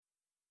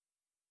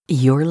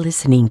You're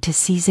listening to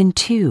Season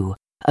 2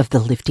 of the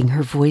Lifting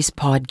Her Voice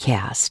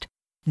podcast.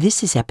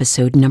 This is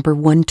episode number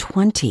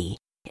 120,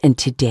 and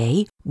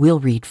today we'll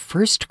read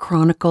 1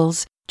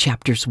 Chronicles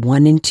chapters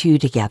 1 and 2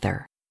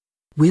 together.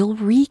 We'll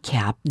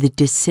recap the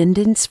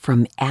descendants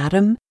from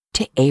Adam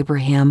to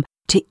Abraham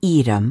to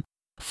Edom,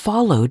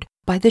 followed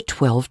by the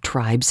 12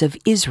 tribes of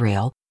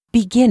Israel,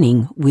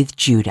 beginning with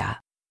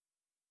Judah.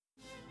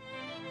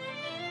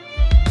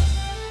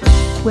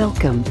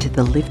 Welcome to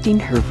the Lifting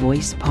Her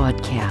Voice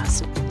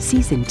podcast,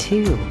 Season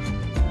 2.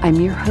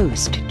 I'm your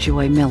host,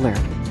 Joy Miller,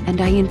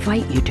 and I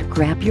invite you to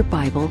grab your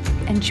Bible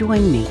and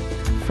join me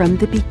from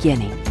the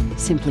beginning,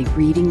 simply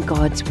reading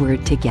God's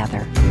Word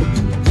together.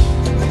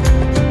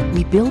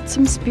 We built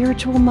some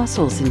spiritual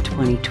muscles in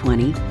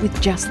 2020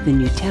 with just the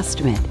New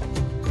Testament,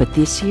 but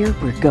this year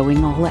we're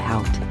going all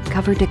out,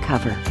 cover to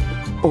cover,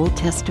 Old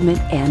Testament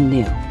and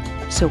New.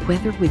 So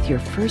whether with your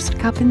first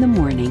cup in the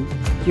morning,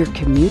 your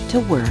commute to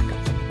work,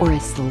 or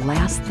as the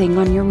last thing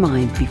on your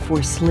mind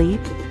before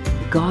sleep,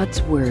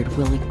 God's Word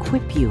will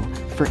equip you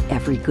for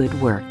every good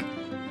work.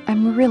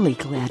 I'm really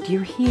glad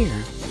you're here.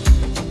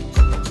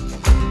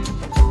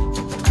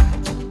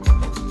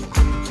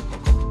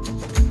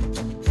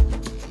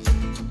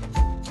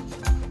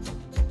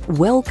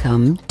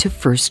 Welcome to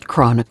 1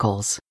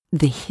 Chronicles,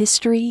 the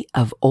history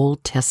of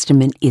Old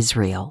Testament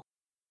Israel.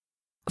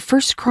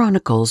 1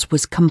 Chronicles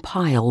was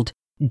compiled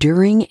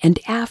during and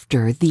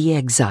after the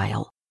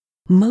exile.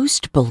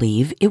 Most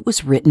believe it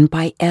was written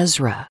by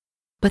Ezra,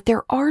 but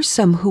there are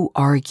some who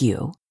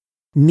argue.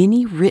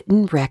 Many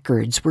written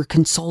records were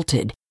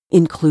consulted,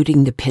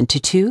 including the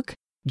Pentateuch,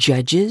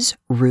 Judges,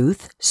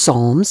 Ruth,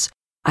 Psalms,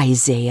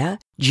 Isaiah,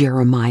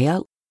 Jeremiah,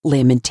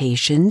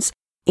 Lamentations,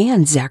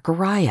 and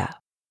Zechariah.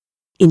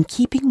 In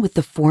keeping with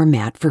the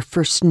format for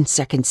 1st and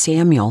 2nd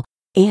Samuel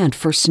and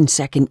 1st and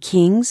 2nd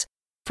Kings,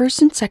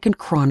 1st and 2nd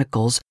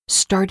Chronicles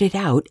started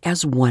out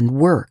as one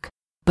work,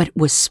 but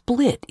was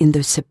split in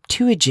the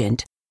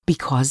Septuagint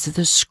because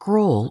the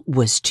scroll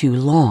was too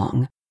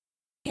long.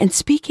 And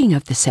speaking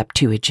of the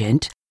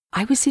Septuagint,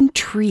 I was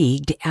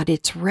intrigued at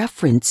its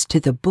reference to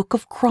the Book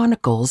of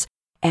Chronicles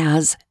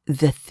as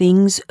the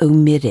things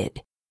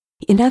omitted.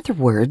 In other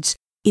words,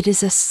 it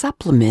is a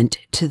supplement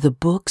to the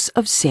books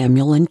of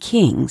Samuel and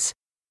Kings,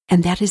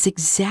 and that is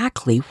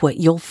exactly what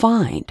you'll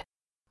find.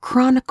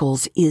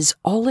 Chronicles is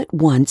all at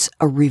once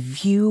a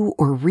review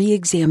or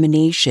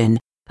re-examination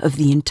of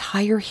the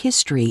entire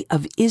history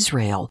of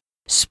Israel,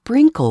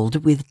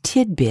 sprinkled with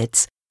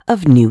tidbits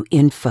of new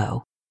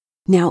info.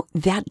 Now,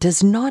 that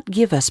does not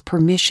give us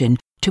permission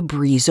to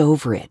breeze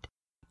over it.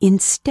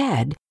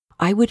 Instead,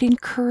 I would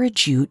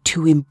encourage you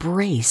to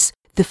embrace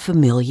the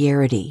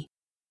familiarity.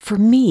 For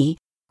me,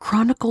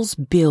 Chronicles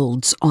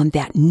builds on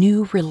that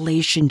new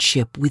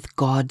relationship with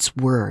God's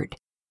Word.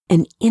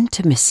 An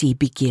intimacy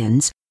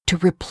begins to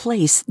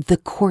replace the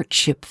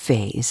courtship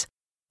phase,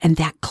 and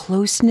that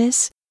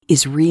closeness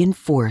is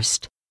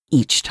reinforced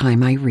each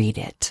time I read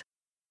it.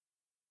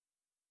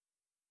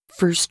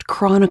 1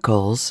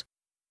 Chronicles,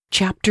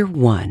 chapter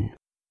 1.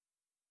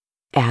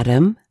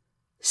 Adam,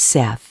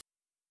 Seth,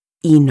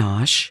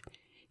 Enosh,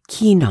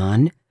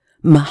 Kenan,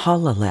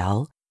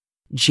 Mahalalel,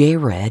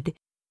 Jared,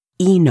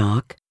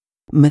 Enoch,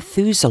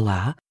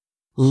 Methuselah,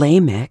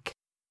 Lamech,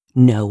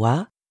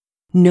 Noah,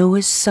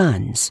 Noah's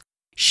sons,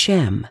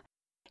 Shem,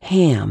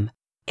 Ham,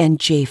 and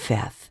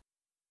Japheth.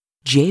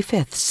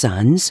 Japheth's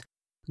sons,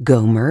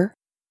 Gomer,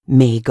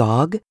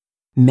 Magog,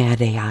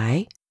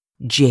 Madai,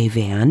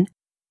 Javan,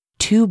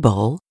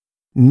 Tubal,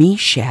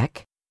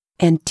 Meshech,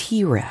 and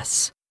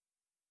Tiras.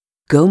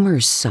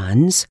 Gomer's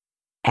sons,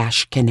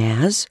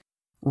 Ashkenaz,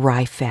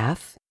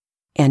 Riphath,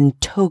 and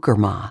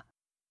Togarmah.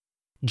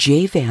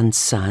 Javan's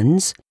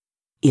sons,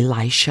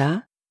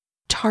 Elisha,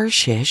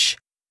 Tarshish,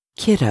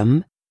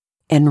 Kittim,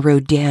 and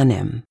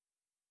Rodanim.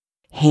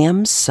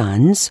 Ham's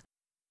sons,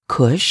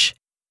 Cush,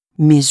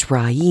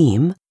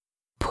 Mizraim,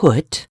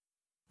 Put,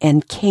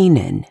 and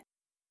Canaan.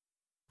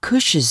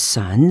 Cush's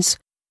sons,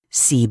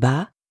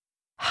 Seba,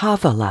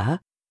 Havilah,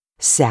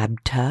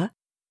 Sabta,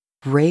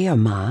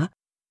 Raamah,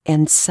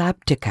 and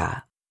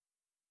Sabteka.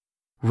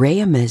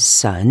 Raamah's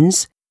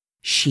sons,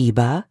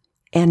 Sheba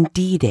and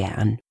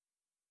Dedan.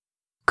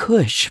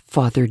 Cush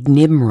fathered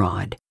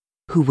Nimrod,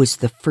 who was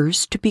the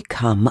first to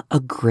become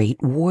a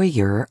great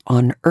warrior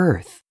on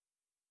earth.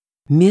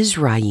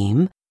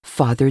 Mizraim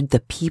fathered the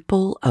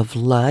people of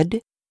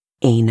Lud,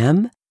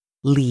 Anam,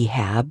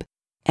 Lehab,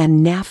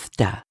 and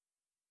Naphtha.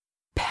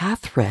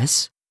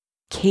 Pathras,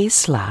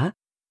 Caslah,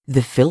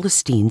 the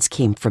Philistines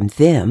came from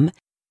them,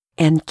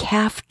 and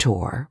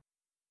Caphtor.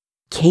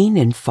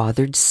 Canaan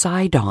fathered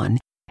Sidon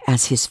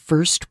as his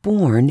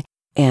firstborn,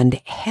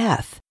 and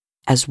Heth,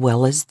 as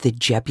well as the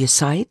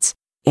Jebusites,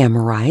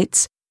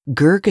 Amorites,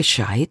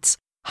 Girgashites,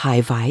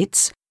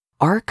 Hivites,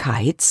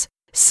 Archites,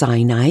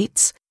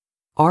 Sinites,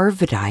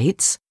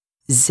 Arvadites,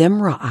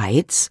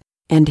 Zemraites,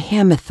 and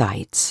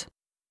Hamathites.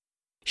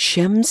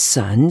 Shem's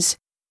sons,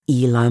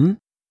 Elam,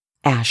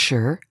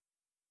 Asher,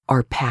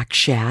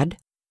 Arpachshad,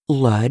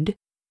 Lud,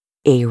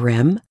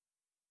 Aram,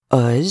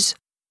 Uz,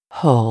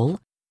 Hul,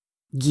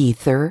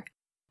 Gether,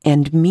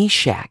 and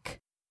Meshach.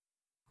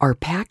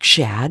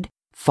 Arpachshad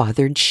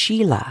fathered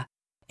Shelah,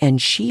 and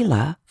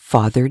Shelah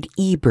fathered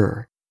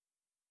Eber.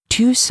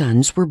 2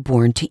 sons were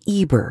born to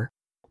Eber.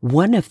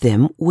 One of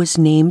them was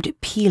named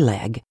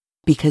Peleg,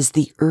 because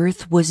the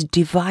earth was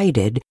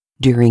divided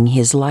during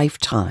his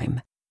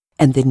lifetime,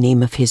 and the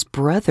name of his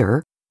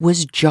brother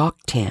was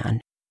Joktan.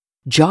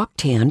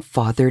 Joktan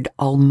fathered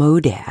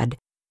Almodad,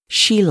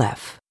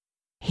 Sheleph,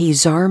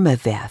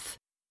 Hazarmaveth,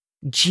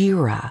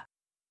 Jerah,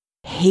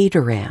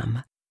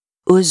 Hadoram,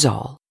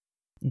 Uzal,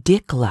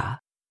 Diklah,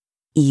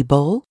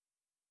 Ebal,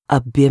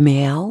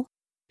 Abimael,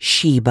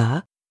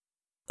 Sheba,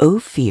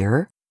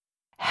 Ophir,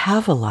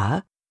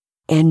 Havilah,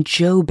 and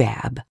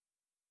Jobab.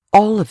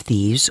 All of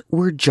these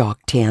were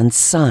Joktan's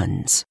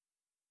sons.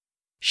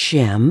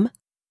 Shem,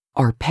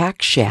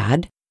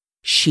 Arpachshad,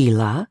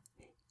 Shelah,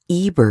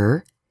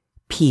 Eber,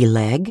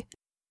 Peleg,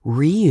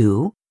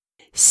 Reu,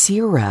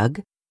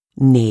 Serug,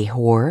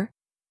 Nahor,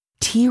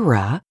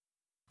 Terah,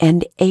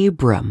 and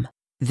Abram,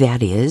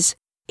 that is,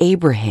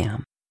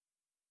 Abraham.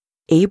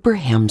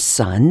 Abraham's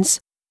sons,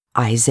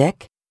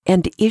 Isaac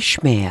and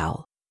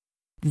Ishmael.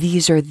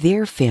 These are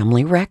their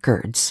family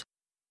records.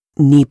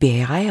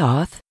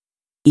 Nebaioth,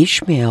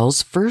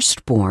 Ishmael's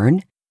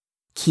firstborn,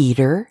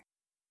 Kedar,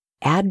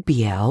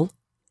 Adbeel,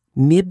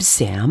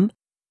 Mibsam,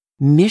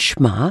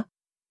 Mishma,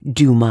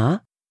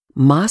 Duma,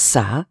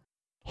 Massa,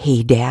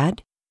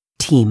 Hadad,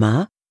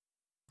 Tema,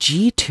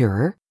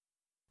 Jetur,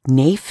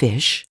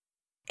 Naphish,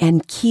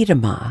 and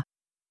Kedemah.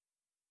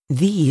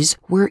 These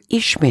were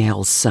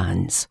Ishmael's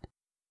sons.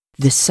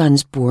 The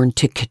sons born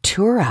to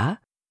Keturah,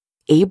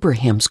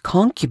 Abraham's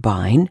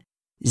concubine,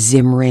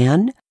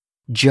 Zimran,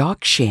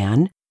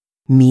 Jokshan,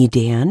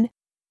 Medan,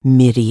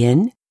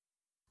 Midian,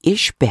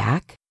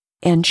 Ishbak,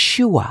 and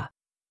Shua.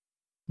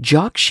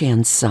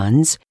 Jokshan's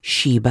sons,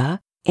 Sheba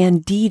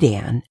and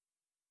Dedan.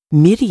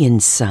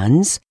 Midian's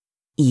sons,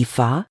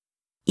 Ephah,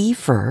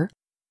 Epher,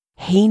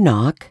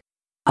 Hanok,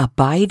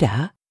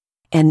 Abida,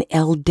 and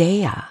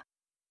Eldaah.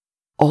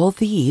 All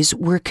these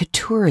were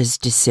Keturah's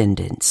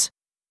descendants.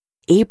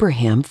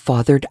 Abraham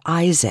fathered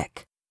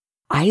Isaac.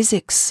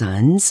 Isaac's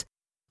sons,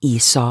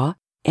 Esau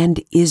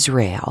and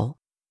Israel.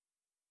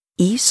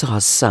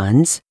 Esau's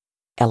sons,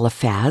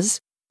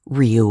 Eliphaz,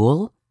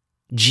 Reuel,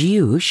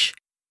 Jeush,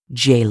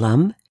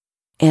 Jalam,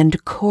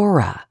 and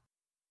Korah.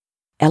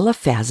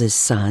 Eliphaz's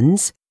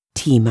sons,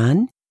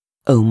 Teman,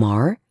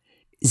 Omar,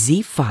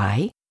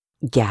 Zephi,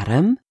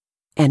 Gatam,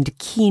 and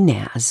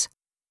Kenaz,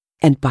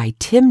 and by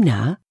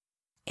Timnah,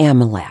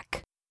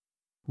 Amalek.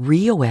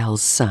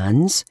 Reuel's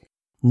sons,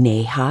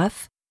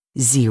 Nahath,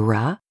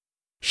 Zerah,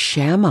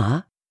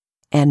 Shammah,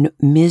 and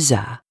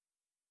Mizah.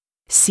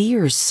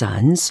 Seir's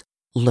sons,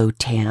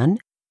 Lotan,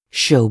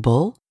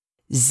 Shobal,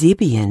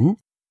 Zibeon,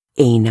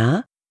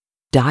 Anah,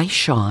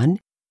 Dishon,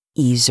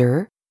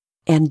 Ezer,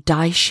 and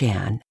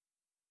Dishan.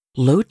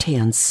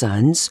 Lotan's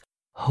sons,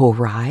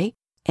 Hori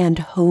and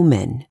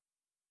Homan.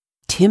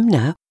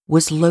 Timnah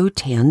was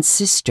Lotan's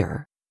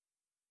sister.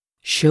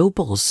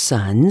 Shobal's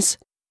sons,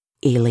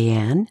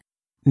 Elian,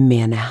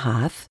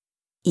 Manahath,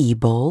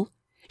 Ebal,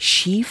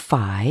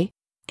 Shephi,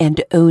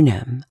 and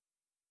Onam.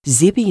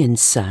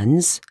 Zibeon's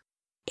sons,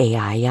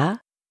 Aiah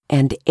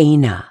and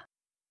Anah.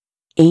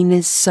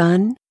 Anah's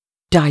son,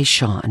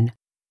 Dishon.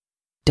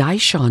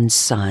 Dishon's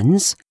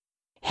sons,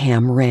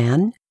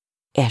 Hamran,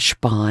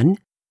 Eshban,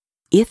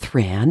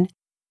 Ithran,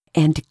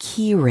 and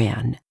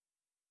Kiran.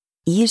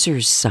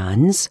 Ezer's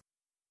sons,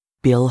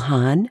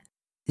 Bilhan,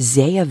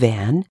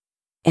 Zaavan,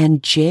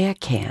 and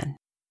Jaakan.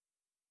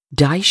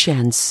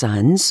 Dishan's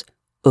sons,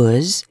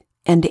 Uz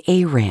and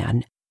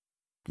Aran.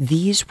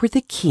 These were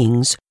the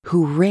kings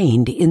who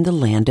reigned in the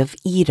land of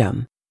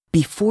Edom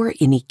before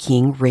any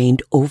king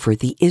reigned over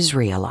the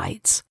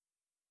Israelites.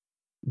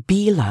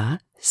 Bela,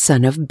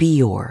 son of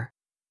Beor.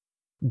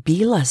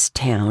 Belah's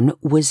town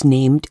was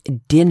named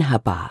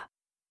Dinhabah.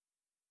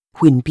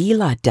 When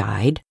Bela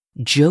died,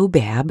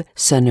 Jobab,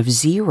 son of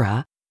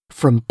Zerah,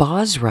 from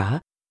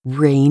Bozrah,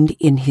 reigned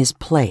in his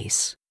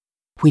place.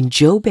 When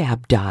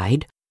Jobab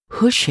died,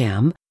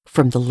 Husham,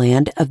 from the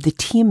land of the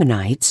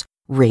Temanites,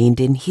 reigned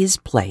in his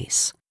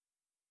place.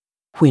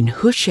 When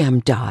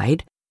Husham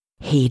died,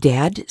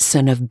 Hadad,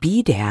 son of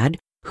Bedad,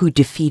 who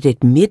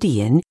defeated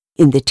Midian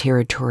in the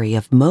territory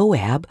of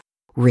Moab,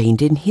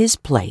 reigned in his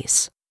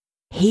place.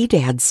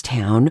 Hadad's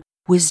town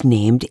was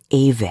named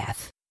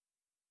Aveth.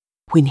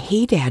 When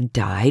Hadad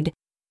died,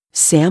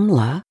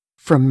 Samlah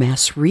from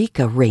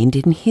Masrekah reigned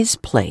in his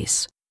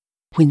place.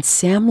 When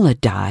Samlah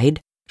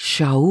died,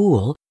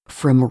 Shaul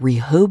from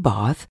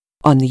Rehoboth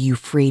on the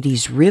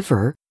Euphrates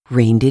River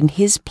reigned in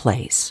his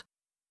place.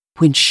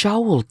 When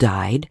Shaul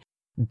died,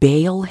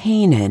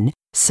 Baal-Hanan,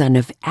 son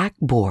of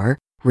Achbor,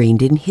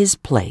 reigned in his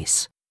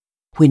place.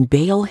 When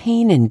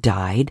Baal-Hanan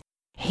died,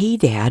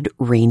 Hadad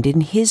reigned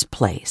in his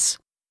place.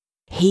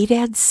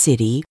 Hadad's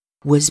city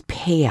was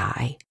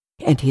Pai,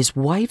 and his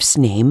wife's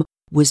name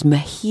was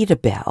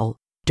Mehetabel,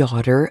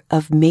 daughter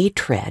of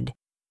Matred,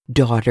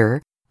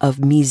 daughter of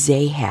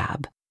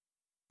Mezahab.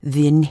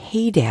 Then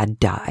Hadad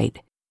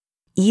died.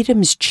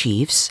 Edom's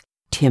chiefs,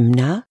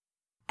 Timnah,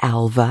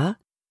 Alva,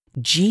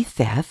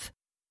 Jetheth,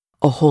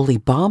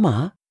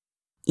 Oholibamah,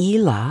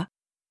 Elah,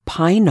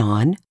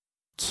 Pinon,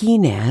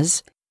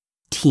 Kenaz,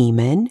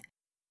 Teman,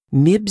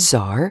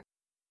 Mibzar,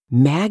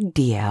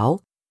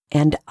 Magdiel,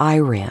 and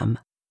Iram.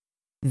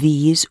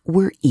 These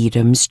were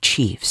Edom's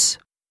chiefs.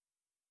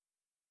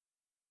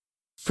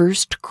 1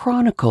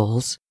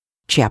 Chronicles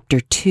chapter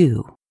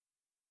 2.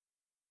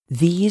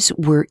 These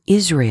were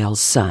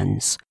Israel's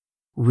sons: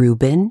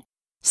 Reuben,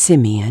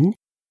 Simeon,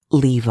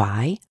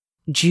 Levi,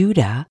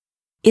 Judah,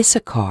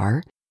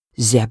 Issachar,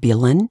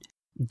 Zebulun,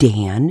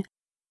 Dan,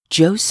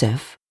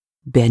 Joseph,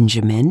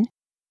 Benjamin,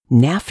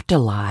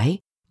 Naphtali,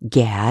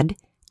 Gad,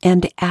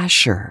 and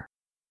Asher.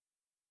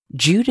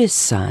 Judah's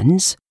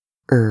sons: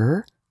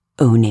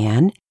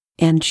 Onan,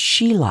 and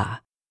Shelah.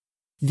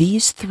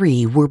 These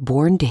three were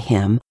born to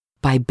him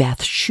by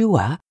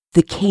Bathshua,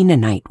 the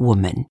Canaanite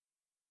woman.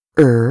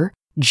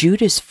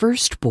 Judah's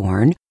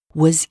firstborn,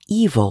 was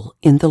evil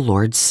in the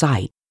Lord's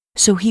sight,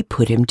 so he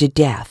put him to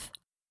death.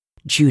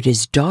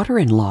 Judah's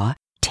daughter-in-law,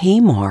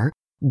 Tamar,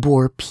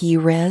 bore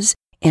Perez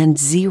and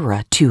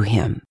Zerah to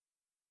him.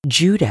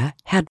 Judah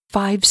had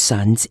 5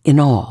 sons in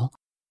all.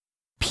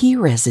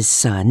 Perez's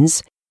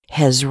sons: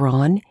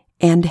 Hezron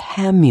and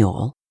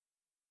Hamuel.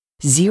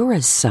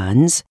 Zerah's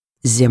sons: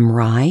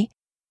 Zimri,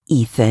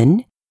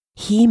 Ethan,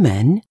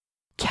 Heman,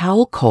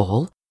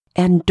 Calcol,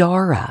 and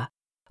Dara,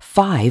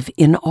 5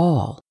 in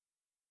all.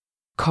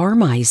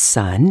 Carmi's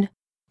son,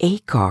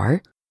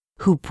 Achar,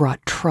 who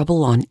brought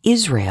trouble on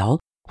Israel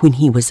when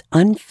he was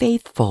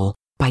unfaithful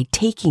by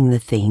taking the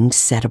things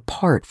set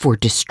apart for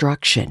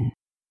destruction.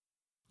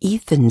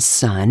 Ethan's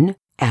son,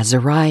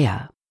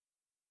 Azariah.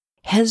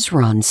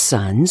 Hezron's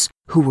sons,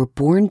 who were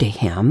born to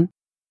him: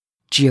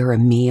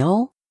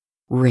 Jerahmeel,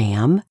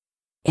 Ram,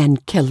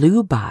 and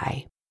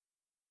Kelubai.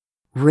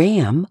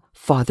 Ram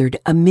fathered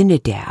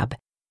Amminadab,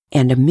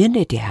 and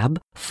Amminadab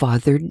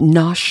fathered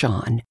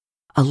Nahshon,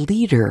 a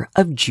leader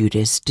of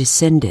Judah's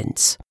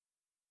descendants.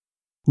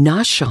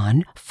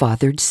 Nahshon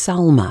fathered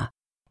Salma,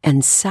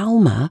 and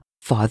Salma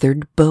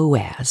fathered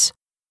Boaz.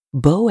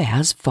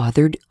 Boaz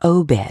fathered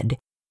Obed,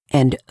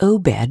 and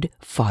Obed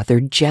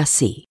fathered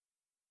Jesse.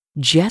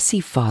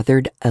 Jesse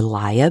fathered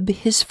Eliab,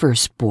 his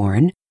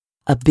firstborn.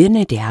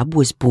 Abinadab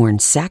was born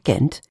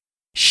second,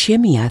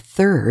 Shimeah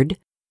third,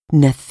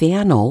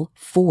 Nathanael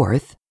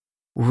fourth,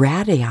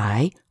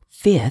 Radai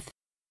fifth,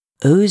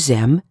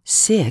 Ozem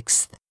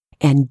sixth,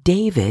 and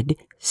David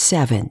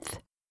seventh.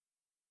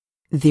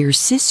 Their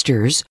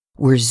sisters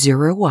were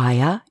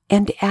Zeruiah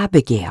and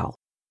Abigail.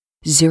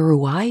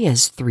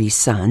 Zeruiah's 3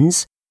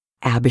 sons: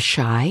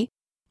 Abishai,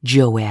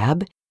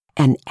 Joab,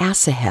 and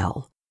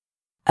Asahel.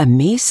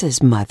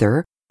 Amasa's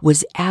mother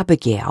was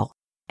Abigail,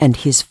 and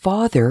his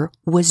father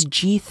was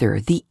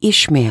Jether the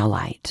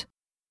Ishmaelite.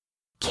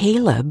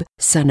 Caleb,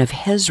 son of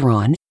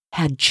Hezron,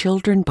 had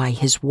children by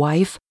his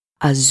wife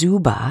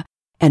Azubah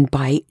and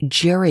by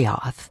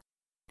Jerioth.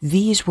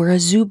 These were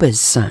Azubah's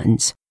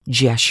sons: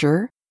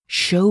 Jesher,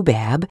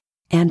 Shobab,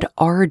 and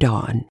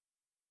Ardon.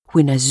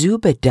 When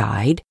Azubah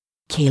died,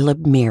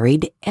 Caleb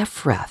married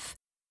Ephrath,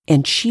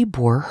 and she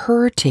bore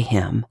Hur to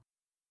him.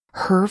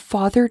 Hur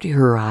fathered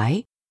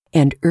Uri,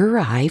 and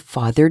Uri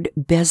fathered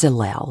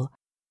Bezalel.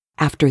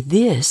 After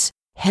this,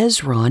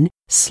 Hezron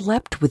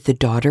slept with the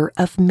daughter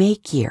of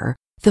Machir,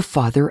 the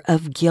father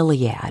of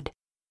Gilead.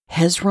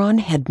 Hezron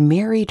had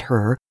married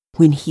her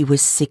when he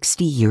was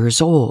 60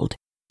 years old,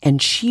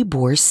 and she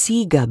bore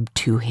Segub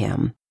to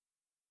him.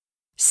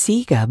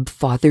 Segub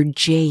fathered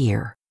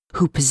Jair,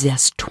 who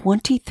possessed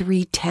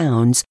 23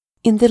 towns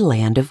in the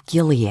land of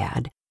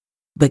Gilead.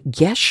 But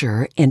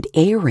Gesher and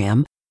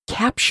Aram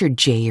captured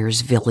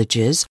Jair's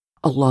villages,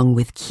 along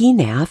with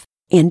Kenath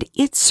and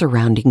its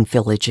surrounding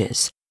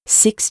villages,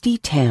 60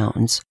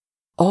 towns.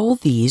 All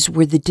these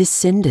were the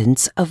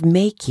descendants of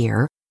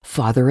Machir,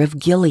 father of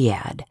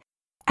Gilead.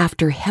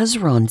 After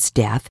Hezron's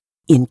death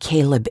in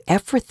Caleb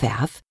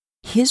Ephrathath,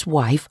 his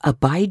wife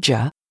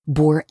Abijah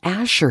bore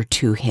Asher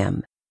to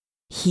him.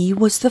 He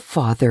was the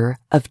father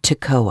of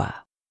Tekoa.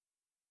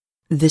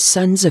 The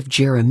sons of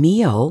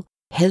Jerahmeel,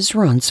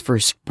 Hezron's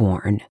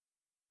firstborn: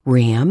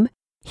 Ram,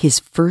 his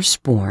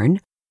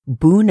firstborn,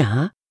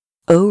 Bunah,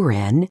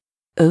 Oren,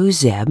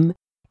 Ozem,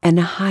 and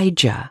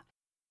Ahijah.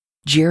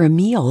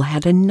 Jerahmeel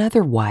had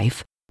another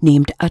wife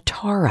named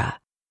Atara,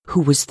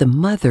 who was the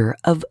mother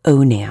of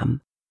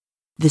Onam.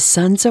 The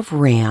sons of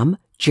Ram,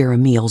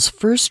 Jerahmeel's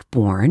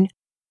firstborn: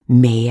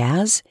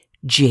 Maaz,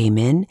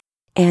 Jamin,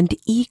 and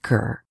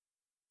Eker.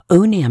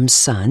 Onam's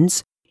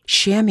sons: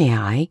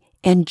 Shammai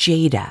and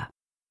Jada.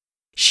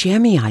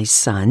 Shammai's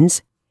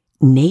sons: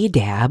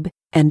 Nadab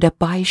and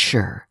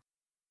Abishur.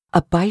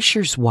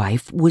 Abishur's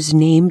wife was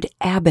named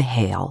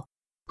Abihail,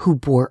 who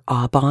bore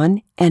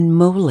Abon and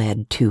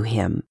Moled to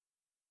him.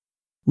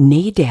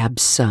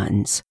 Nadab's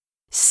sons: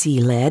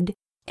 Seled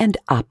and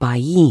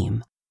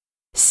Appaim.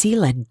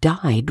 Seled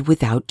died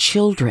without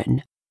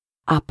children.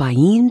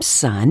 Appaim's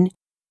son: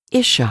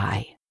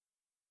 Ishai.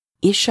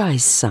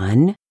 Ishai's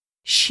son: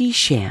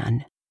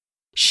 Shishan.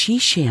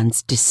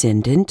 Shishan's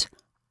descendant: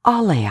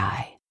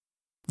 Alai.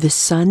 The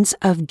sons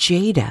of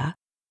Jada: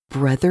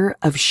 brother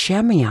of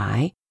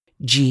Shimei,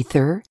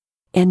 Jether,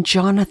 and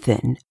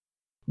Jonathan.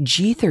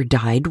 Jether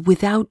died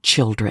without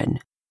children.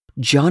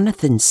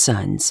 Jonathan's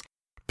sons,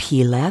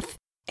 Peleth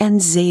and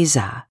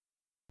Zazah.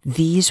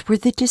 These were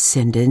the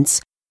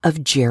descendants of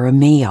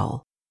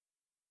Jerahmeel.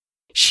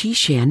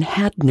 Sheshan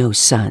had no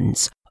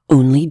sons,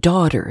 only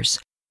daughters,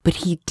 but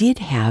he did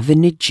have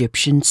an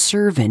Egyptian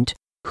servant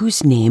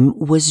whose name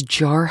was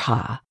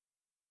Jarha.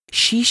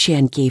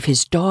 Sheshan gave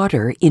his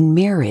daughter in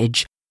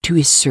marriage to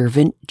his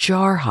servant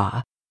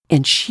Jarha,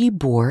 and she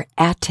bore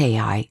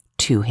Attai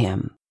to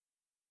him.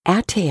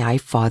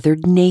 Attai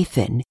fathered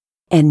Nathan,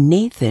 and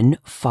Nathan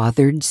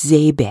fathered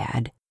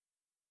Zabad.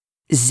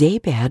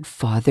 Zabad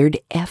fathered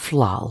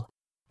Ephlal,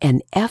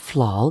 and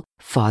Ephlal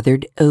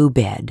fathered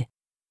Obed.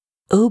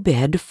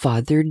 Obed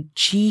fathered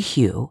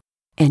Jehu,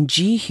 and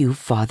Jehu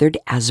fathered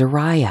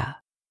Azariah.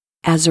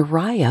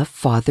 Azariah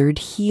fathered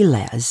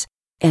Helez,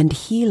 and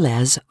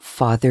Helez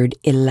fathered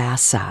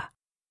Elasa.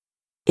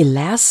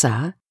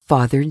 Elasa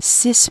fathered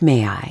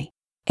Sismai,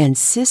 and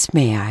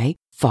Sismai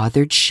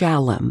fathered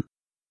Shallum.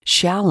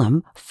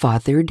 Shallum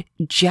fathered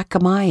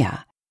Jechamiah,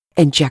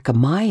 and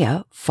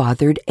Jechamiah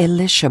fathered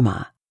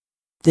Elishama.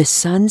 The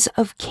sons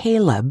of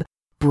Caleb,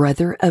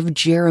 brother of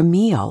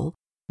Jerahmeel,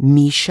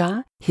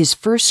 Misha, his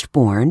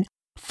firstborn,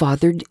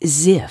 fathered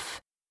Ziph,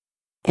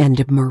 and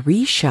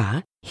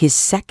Marisha, his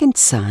second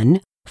son,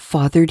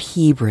 fathered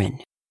Hebron.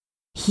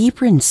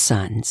 Hebron's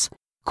sons,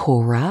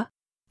 Korah,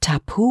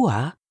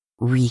 Tapua,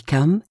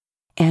 Rechem,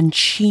 and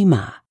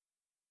Shema.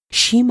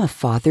 Shema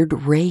fathered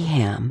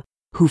Raham,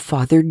 who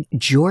fathered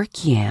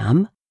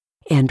Jorkiam,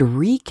 and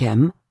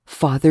Rechem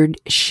fathered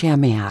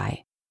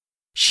Shimei.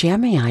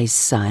 Shimei's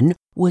son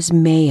was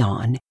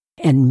Maon,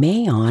 and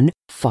Maon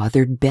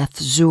fathered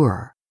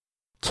Beth-zur.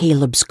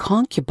 Caleb's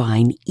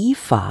concubine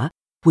Ephah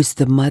was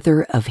the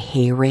mother of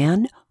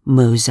Haran,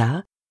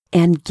 Moza,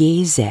 and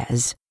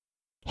Gazez.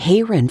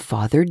 Haran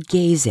fathered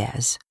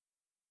Gazez.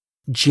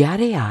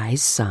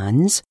 Jaddai's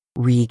sons,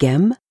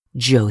 Regem,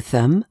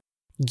 Jotham,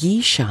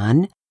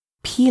 Gishan,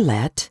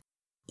 Pelet,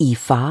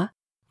 Ephah,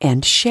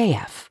 and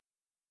Sheaph.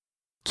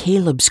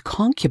 Caleb's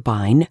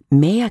concubine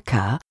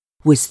Maacah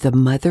was the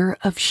mother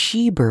of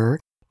Sheber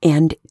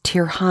and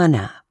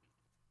Tirhana.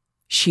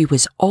 She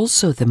was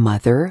also the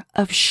mother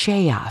of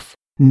Sheaph,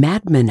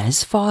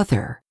 Madmannah's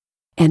father,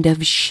 and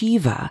of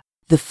Shiva,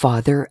 the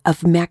father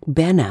of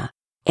Machbenah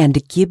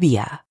and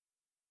Gibeah.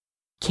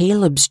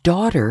 Caleb's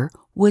daughter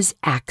was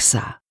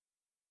Achsah.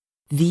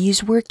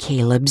 These were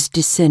Caleb's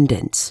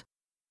descendants.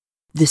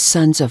 The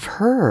sons of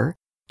Hur,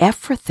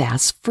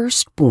 Ephrathah's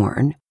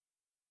firstborn.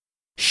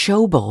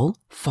 Shobal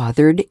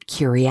fathered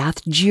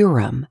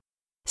Kiriath-jearim.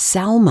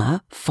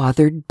 Salma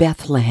fathered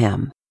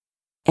Bethlehem,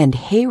 and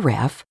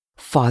Hareph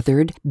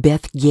fathered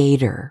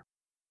Beth-gader.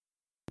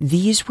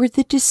 These were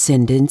the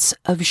descendants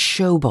of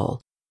Shobal,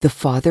 the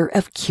father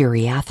of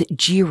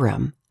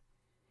Kiriath-jearim.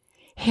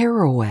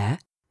 Haroeh,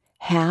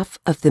 half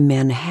of the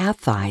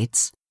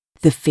Manahathites,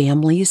 the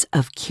families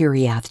of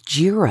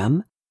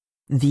Kiriath-jearim,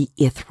 the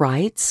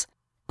Ithrites,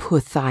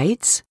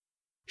 Puthites,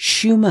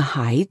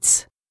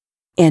 Shumahites,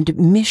 and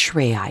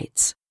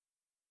Mishraites.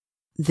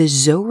 The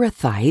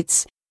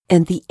Zorathites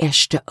and the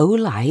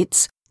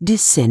Eshtaolites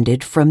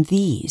descended from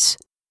these.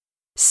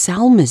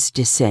 Salma's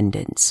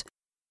descendants,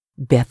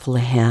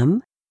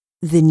 Bethlehem,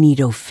 the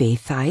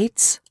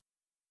Netophathites,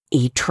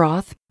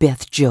 Atroth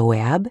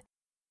Beth-joab,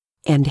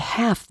 and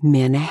half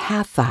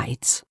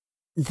Manahathites,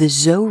 the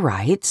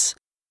Zorites,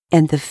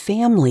 and the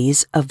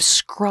families of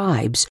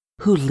scribes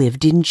who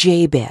lived in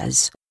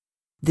Jabez,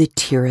 the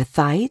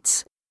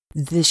Tirathites,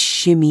 the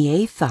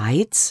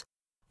Shimeathites,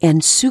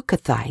 and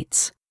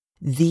Sukathites.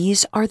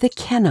 These are the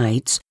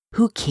Kenites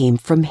who came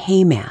from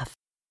Hamath,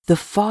 the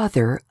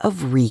father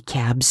of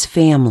Rechab's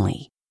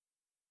family.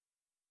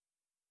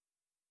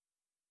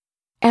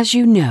 As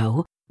you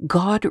know,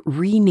 God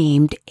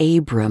renamed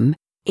Abram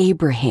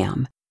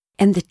Abraham,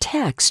 and the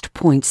text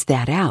points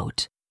that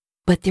out.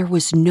 But there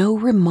was no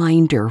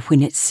reminder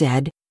when it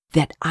said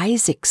that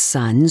Isaac's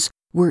sons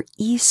were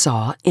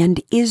Esau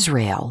and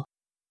Israel.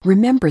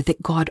 Remember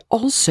that God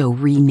also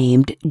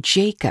renamed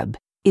Jacob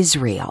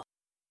Israel.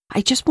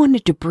 I just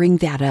wanted to bring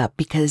that up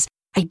because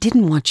I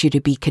didn't want you to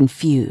be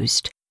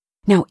confused.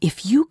 Now,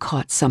 if you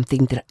caught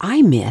something that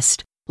I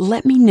missed,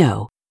 let me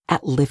know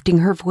at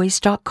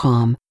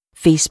liftinghervoice.com,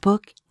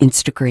 Facebook,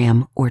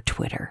 Instagram, or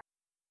Twitter.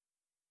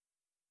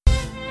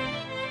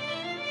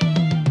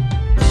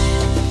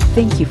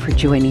 Thank you for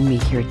joining me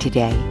here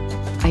today.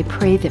 I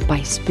pray that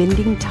by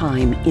spending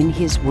time in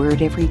His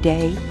Word every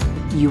day,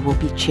 you will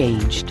be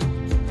changed.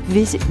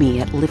 Visit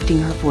me at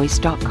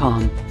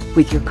liftinghervoice.com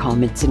with your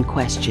comments and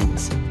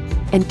questions.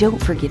 And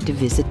don't forget to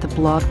visit the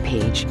blog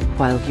page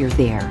while you're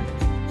there.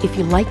 If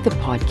you like the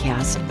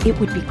podcast, it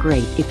would be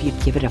great if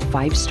you'd give it a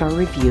 5-star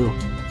review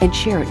and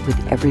share it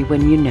with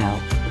everyone you know.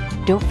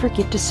 Don't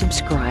forget to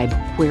subscribe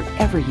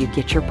wherever you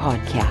get your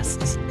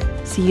podcasts.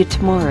 See you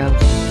tomorrow.